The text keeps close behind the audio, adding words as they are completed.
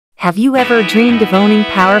Have you ever dreamed of owning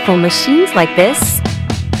powerful machines like this?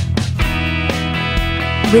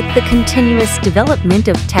 With the continuous development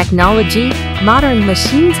of technology, modern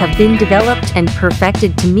machines have been developed and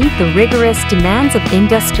perfected to meet the rigorous demands of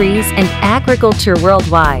industries and agriculture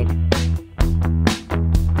worldwide.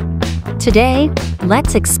 Today,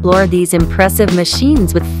 let's explore these impressive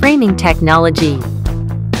machines with framing technology.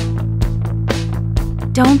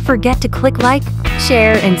 Don't forget to click like,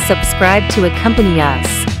 share, and subscribe to accompany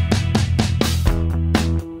us.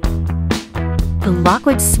 The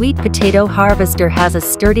Lockwood Sweet Potato Harvester has a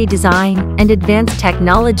sturdy design and advanced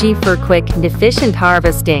technology for quick and efficient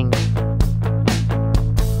harvesting.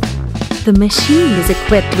 The machine is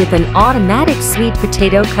equipped with an automatic sweet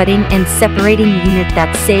potato cutting and separating unit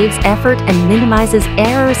that saves effort and minimizes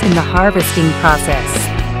errors in the harvesting process.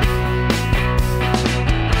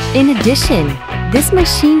 In addition, this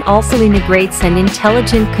machine also integrates an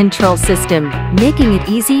intelligent control system, making it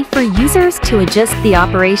easy for users to adjust the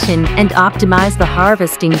operation and optimize the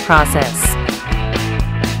harvesting process.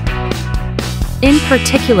 In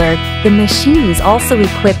particular, the machine is also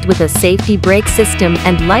equipped with a safety brake system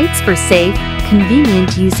and lights for safe,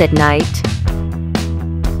 convenient use at night.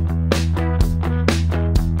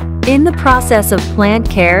 In the process of plant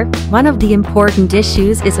care, one of the important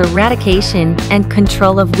issues is eradication and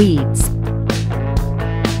control of weeds.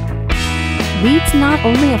 Weeds not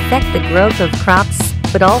only affect the growth of crops,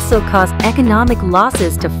 but also cause economic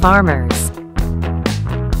losses to farmers.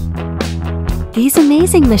 These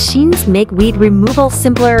amazing machines make weed removal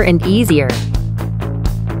simpler and easier.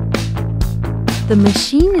 The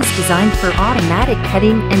machine is designed for automatic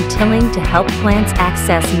cutting and tilling to help plants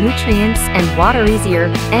access nutrients and water easier,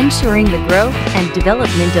 ensuring the growth and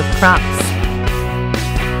development of crops.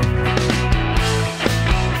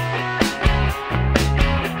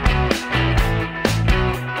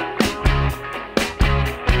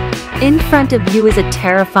 In front of you is a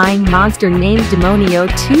terrifying monster named Demonio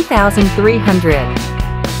 2300.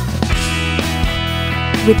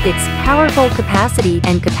 With its powerful capacity,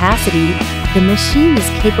 the machine is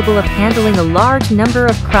capable of handling a large number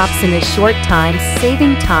of crops in a short time,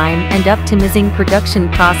 saving time and optimizing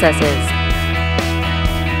production processes.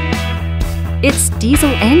 Its diesel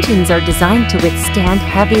engines are designed to withstand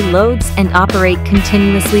heavy loads and operate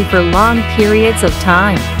continuously for long periods of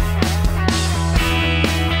time.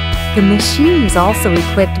 The machine is also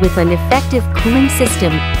equipped with an effective cooling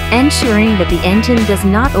system, ensuring that the engine does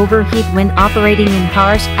not overheat when operating in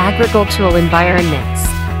harsh agricultural environments.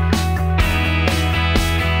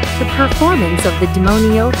 The performance of the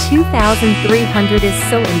Demonio 2300 is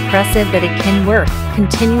so impressive that it can work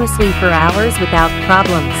continuously for hours without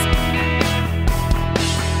problems.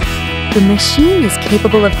 The machine is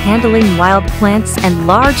capable of handling wild plants and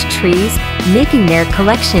large trees, making their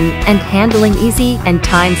collection and handling easy and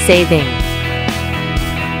time-saving.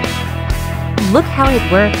 Look how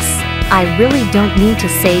it works. I really don't need to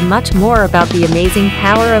say much more about the amazing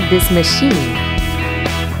power of this machine.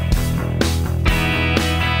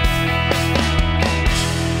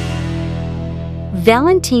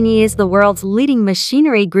 Valentini is the world's leading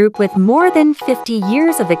machinery group with more than 50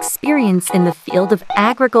 years of experience in the field of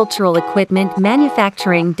agricultural equipment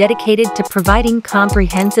manufacturing, dedicated to providing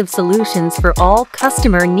comprehensive solutions for all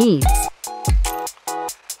customer needs.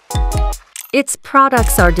 Its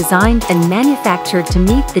products are designed and manufactured to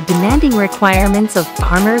meet the demanding requirements of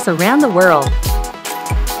farmers around the world.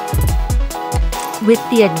 With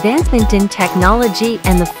the advancement in technology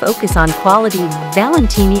and the focus on quality,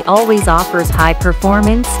 Valentini always offers high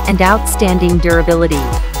performance and outstanding durability.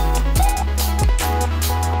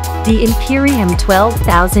 The Imperium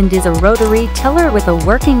 12000 is a rotary tiller with a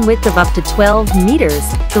working width of up to 12 meters,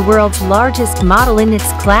 the world's largest model in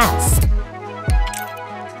its class.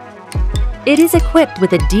 It is equipped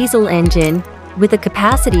with a diesel engine, with a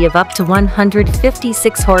capacity of up to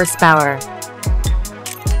 156 horsepower.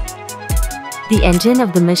 The engine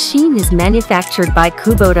of the machine is manufactured by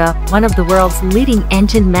Kubota, one of the world's leading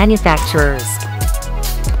engine manufacturers.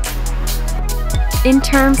 In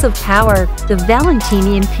terms of power, the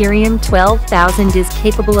Valentini Imperium 12000 is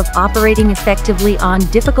capable of operating effectively on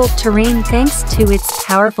difficult terrain thanks to its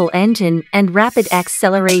powerful engine and rapid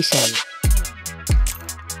acceleration.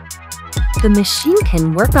 The machine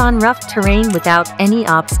can work on rough terrain without any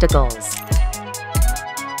obstacles.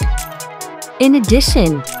 In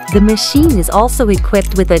addition, the machine is also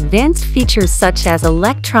equipped with advanced features such as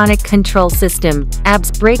electronic control system,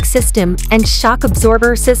 ABS brake system, and shock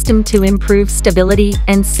absorber system to improve stability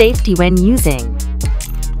and safety when using.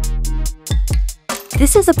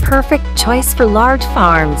 This is a perfect choice for large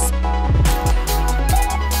farms.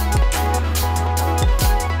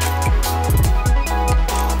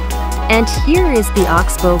 And here is the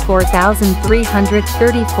Oxbow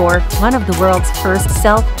 4334, one of the world's first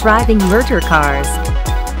self-driving merger cars.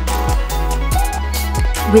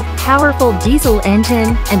 With powerful diesel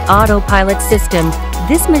engine and autopilot system,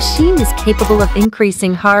 this machine is capable of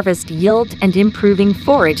increasing harvest yield and improving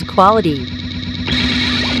forage quality.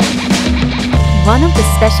 One of the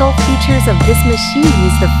special features of this machine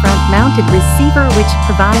is the front-mounted receiver, which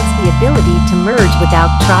provides the ability to merge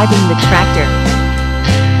without driving the tractor.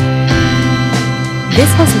 This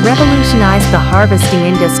has revolutionized the harvesting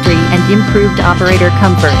industry and improved operator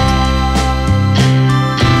comfort.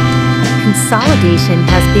 Consolidation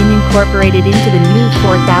has been incorporated into the new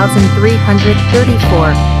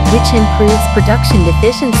 4334, which improves production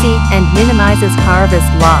efficiency and minimizes harvest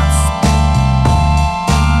loss.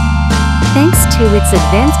 Thanks to its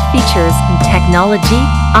advanced features and technology,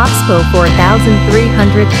 Oxbow 4334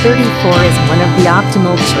 is one of the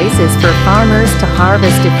optimal choices for farmers to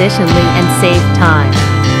harvest efficiently and save time.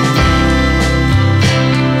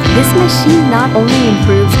 This machine not only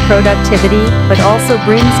improves productivity, but also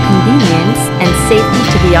brings convenience and safety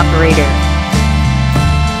to the operator.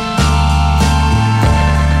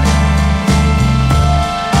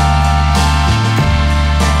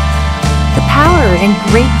 The power and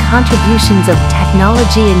great contributions of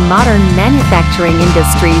technology in modern manufacturing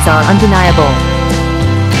industries are undeniable.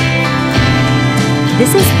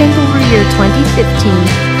 This is Ingenious 2015,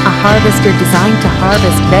 a harvester designed to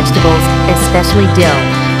harvest vegetables, especially dill.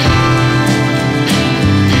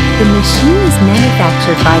 The machine is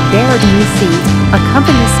manufactured by a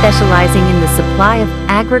company specializing in the supply of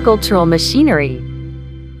agricultural machinery.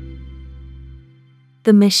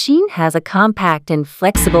 The machine has a compact and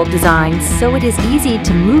flexible design, so it is easy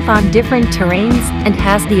to move on different terrains and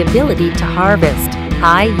has the ability to harvest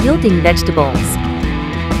high-yielding vegetables.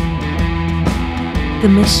 The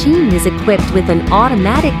machine is equipped with an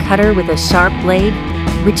automatic cutter with a sharp blade,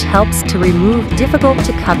 which helps to remove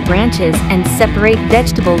difficult-to-cut branches and separate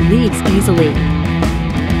vegetable leaves easily.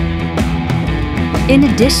 In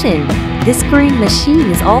addition, this growing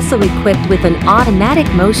machine is also equipped with an automatic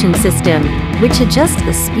motion system, which adjusts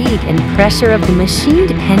the speed and pressure of the machine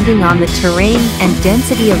depending on the terrain and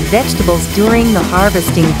density of vegetables during the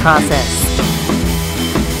harvesting process.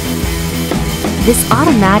 This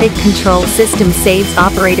automatic control system saves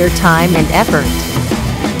operator time and effort.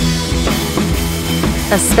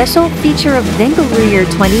 A special feature of Ingenious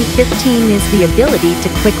 2015 is the ability to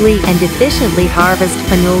quickly and efficiently harvest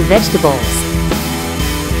fennel vegetables.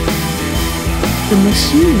 The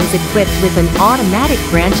machine is equipped with an automatic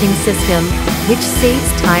branching system, which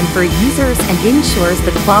saves time for users and ensures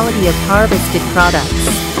the quality of harvested products.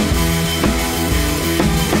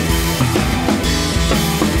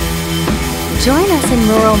 Join us in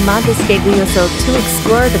rural Montescaglioso to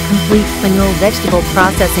explore the complete fennel vegetable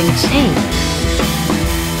processing chain.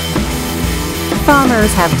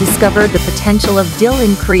 Farmers have discovered the potential of dill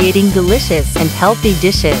in creating delicious and healthy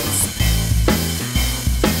dishes.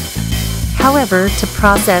 However, to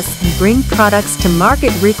process and bring products to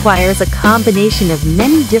market requires a combination of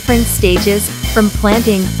many different stages, from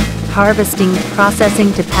planting, harvesting,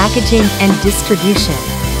 processing to packaging and distribution.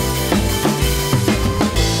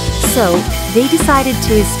 So, they decided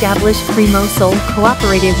to establish Primo Sol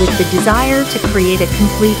Cooperative with the desire to create a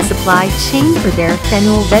complete supply chain for their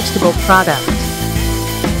fennel vegetable product.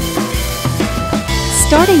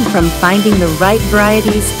 Starting from finding the right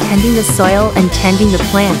varieties, tending the soil, and tending the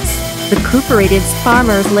plants, the cooperative's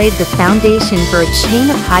farmers laid the foundation for a chain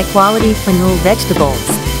of high-quality fennel vegetables.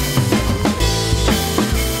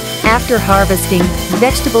 After harvesting,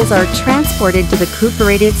 vegetables are transported to the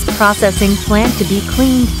cooperative's processing plant to be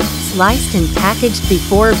cleaned, sliced and packaged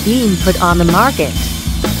before being put on the market.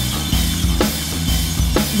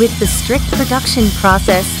 With the strict production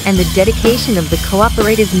process and the dedication of the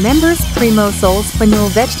cooperative members, Primo Sol's fennel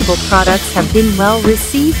vegetable products have been well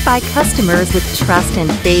received by customers with trust and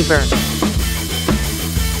favor.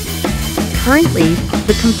 Currently,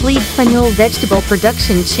 the complete fennel vegetable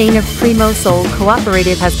production chain of Primo Sol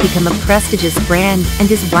Cooperative has become a prestigious brand and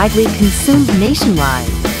is widely consumed nationwide.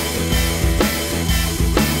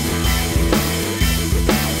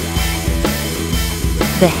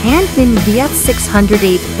 The Handbin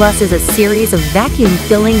VF608 Plus is a series of vacuum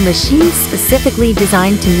filling machines specifically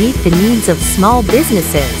designed to meet the needs of small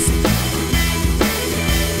businesses.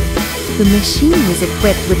 The machine is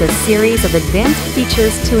equipped with a series of advanced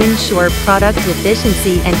features to ensure product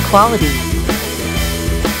efficiency and quality.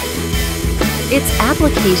 Its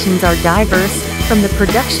applications are diverse, from the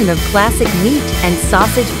production of classic meat and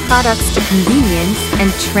sausage products to convenience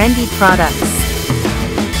and trendy products.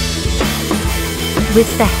 With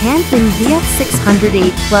the Handman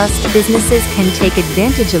VF608 Plus, businesses can take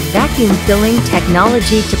advantage of vacuum filling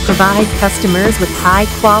technology to provide customers with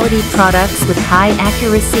high-quality products with high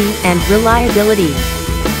accuracy and reliability.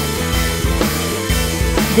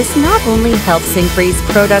 This not only helps increase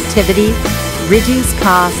productivity, reduce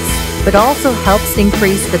costs, but also helps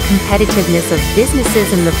increase the competitiveness of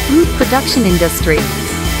businesses in the food production industry.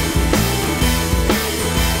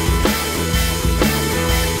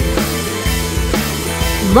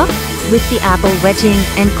 Look, with the apple wedging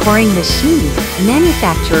and coring machine,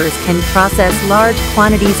 manufacturers can process large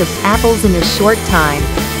quantities of apples in a short time,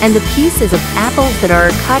 and the pieces of apples that are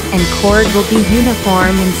cut and cored will be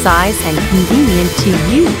uniform in size and convenient to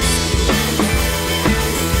use.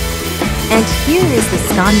 And here is the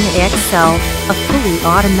Scania XL, a fully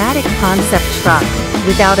automatic concept truck,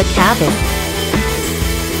 without a cabin.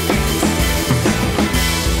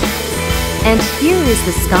 And here is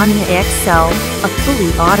the Scania XL, a fully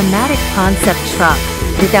automatic concept truck,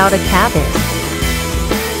 without a cabin.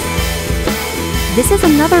 This is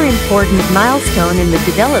another important milestone in the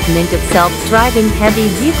development of self-driving heavy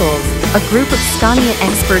vehicles. A group of Scania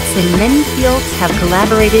experts in many fields have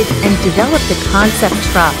collaborated and developed a concept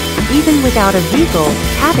truck. Even without a vehicle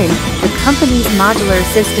cabin, the company's modular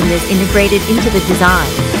system is integrated into the design.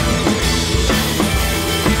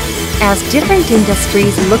 As different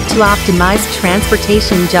industries look to optimize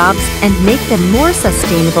transportation jobs and make them more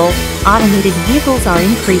sustainable, automated vehicles are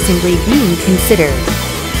increasingly being considered.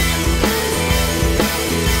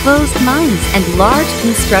 Closed mines and large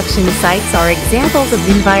construction sites are examples of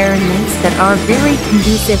environments that are very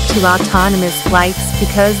conducive to autonomous flights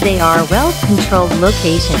because they are well-controlled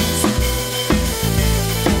locations.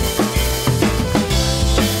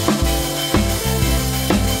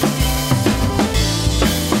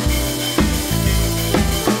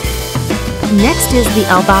 Next is the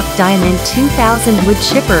Elbach Diamond 2000 wood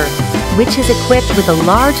chipper, which is equipped with a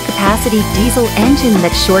large capacity diesel engine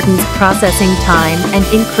that shortens processing time and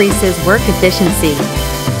increases work efficiency.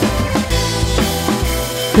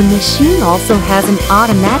 The machine also has an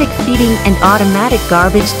automatic feeding and automatic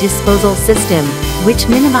garbage disposal system,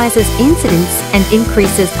 which minimizes incidents and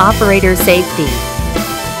increases operator safety.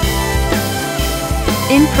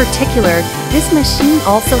 In particular, this machine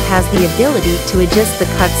also has the ability to adjust the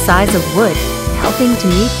cut size of wood, helping to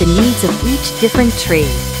meet the needs of each different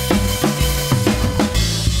tree.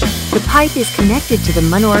 The pipe is connected to the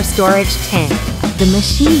manure storage tank. The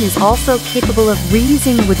machine is also capable of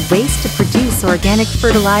reusing wood waste to produce organic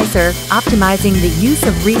fertilizer, optimizing the use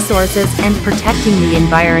of resources and protecting the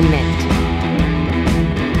environment.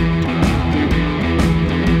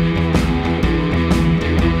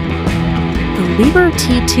 The Liebherr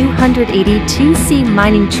T282C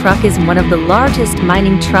mining truck is one of the largest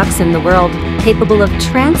mining trucks in the world, capable of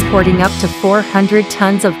transporting up to 400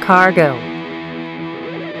 tons of cargo.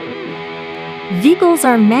 Vehicles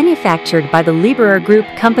are manufactured by the Liebherr Group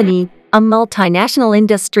company, a multinational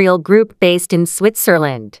industrial group based in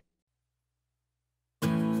Switzerland.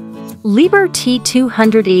 Liebherr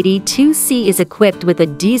T282C is equipped with a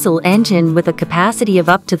diesel engine with a capacity of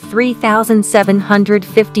up to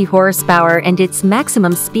 3,750 horsepower and its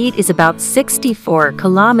maximum speed is about 64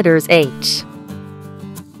 km/h.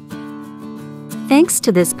 Thanks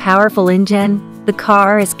to this powerful engine, the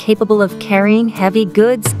car is capable of carrying heavy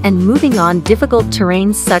goods and moving on difficult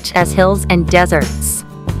terrains such as hills and deserts.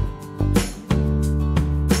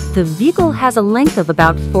 The vehicle has a length of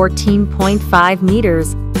about 14.5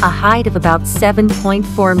 meters, a height of about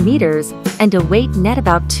 7.4 meters, and a weight net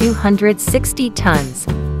about 260 tons.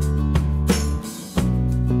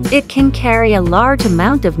 It can carry a large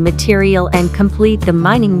amount of material and complete the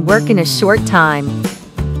mining work in a short time.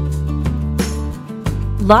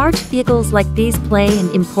 Large vehicles like these play an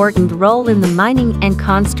important role in the mining and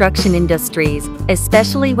construction industries,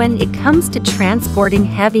 especially when it comes to transporting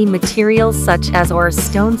heavy materials such as ore,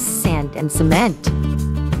 stones, sand, and cement.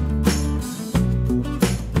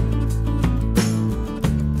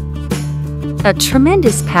 A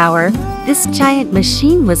tremendous power, this giant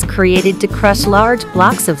machine was created to crush large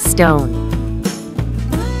blocks of stone.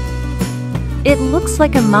 It looks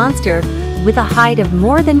like a monster with a height of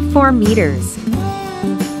more than 4 meters.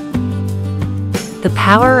 The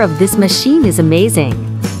power of this machine is amazing.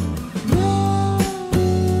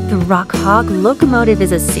 The Rockhog locomotive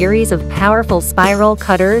is a series of powerful spiral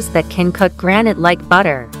cutters that can cut granite like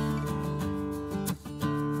butter.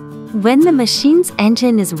 When the machine's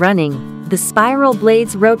engine is running, the spiral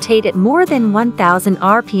blades rotate at more than 1,000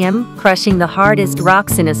 RPM, crushing the hardest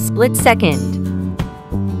rocks in a split second.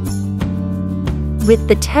 With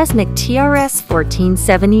the Tesmec TRS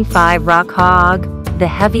 1475 Rockhog, the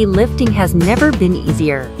heavy lifting has never been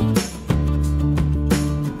easier.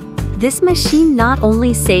 This machine not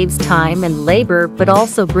only saves time and labor but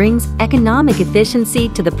also brings economic efficiency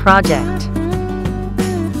to the project.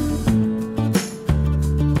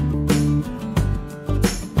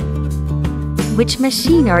 Which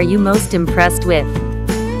machine are you most impressed with?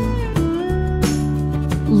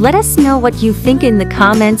 Let us know what you think in the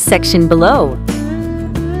comments section below.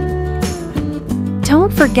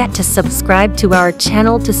 Don't forget to subscribe to our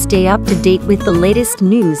channel to stay up to date with the latest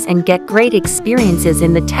news and get great experiences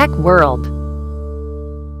in the tech world.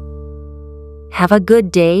 Have a good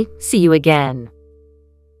day. See you again.